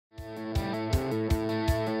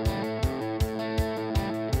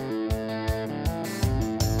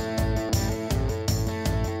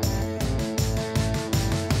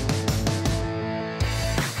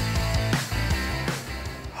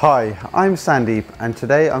Hi, I'm Sandeep and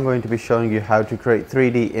today I'm going to be showing you how to create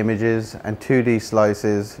 3D images and 2D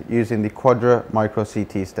slices using the Quadra micro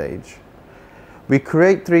CT stage. We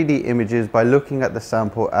create 3D images by looking at the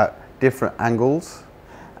sample at different angles,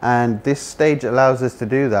 and this stage allows us to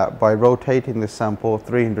do that by rotating the sample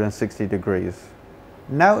 360 degrees.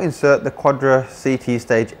 Now insert the Quadra CT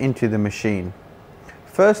stage into the machine.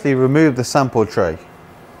 Firstly, remove the sample tray.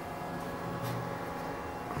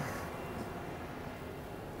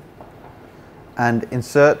 And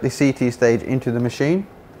insert the CT stage into the machine.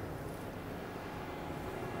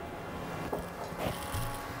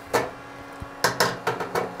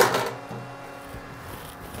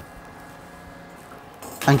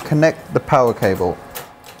 And connect the power cable.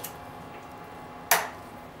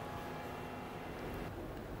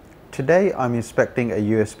 Today I'm inspecting a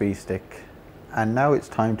USB stick, and now it's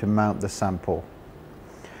time to mount the sample.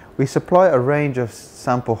 We supply a range of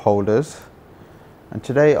sample holders, and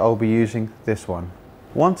today I'll be using this one.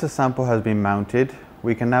 Once a sample has been mounted,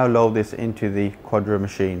 we can now load this into the Quadra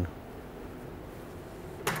machine.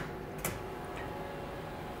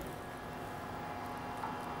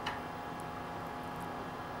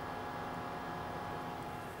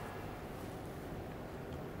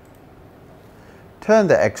 Turn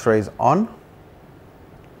the X-rays on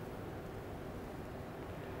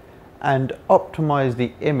and optimize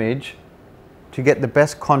the image to get the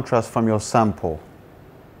best contrast from your sample.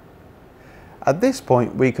 At this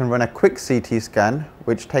point we can run a quick CT scan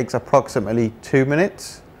which takes approximately 2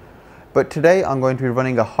 minutes, but today I'm going to be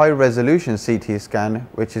running a high resolution CT scan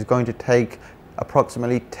which is going to take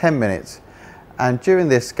approximately 10 minutes, and during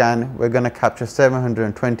this scan we're going to capture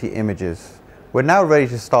 720 images. We're now ready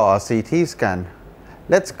to start our CT scan.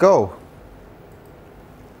 Let's go!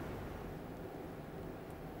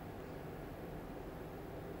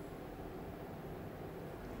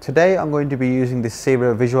 Today I'm going to be using the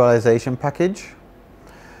serial visualization package.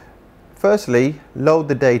 Firstly, load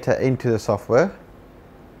the data into the software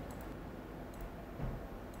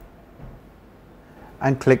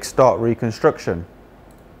and click Start Reconstruction.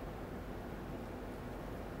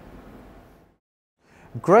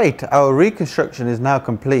 Great, our reconstruction is now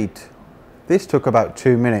complete. This took about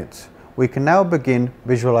 2 minutes. We can now begin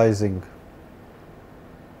visualizing.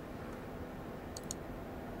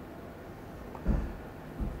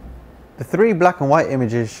 The 3 black and white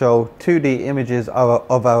images show 2D images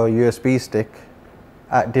of our USB stick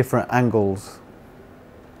at different angles.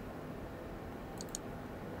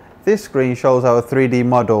 This screen shows our 3D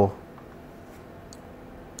model,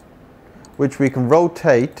 which we can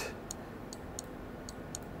rotate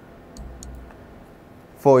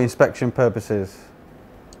for inspection purposes.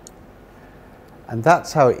 And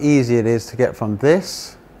that's how easy it is to get from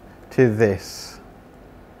this to this.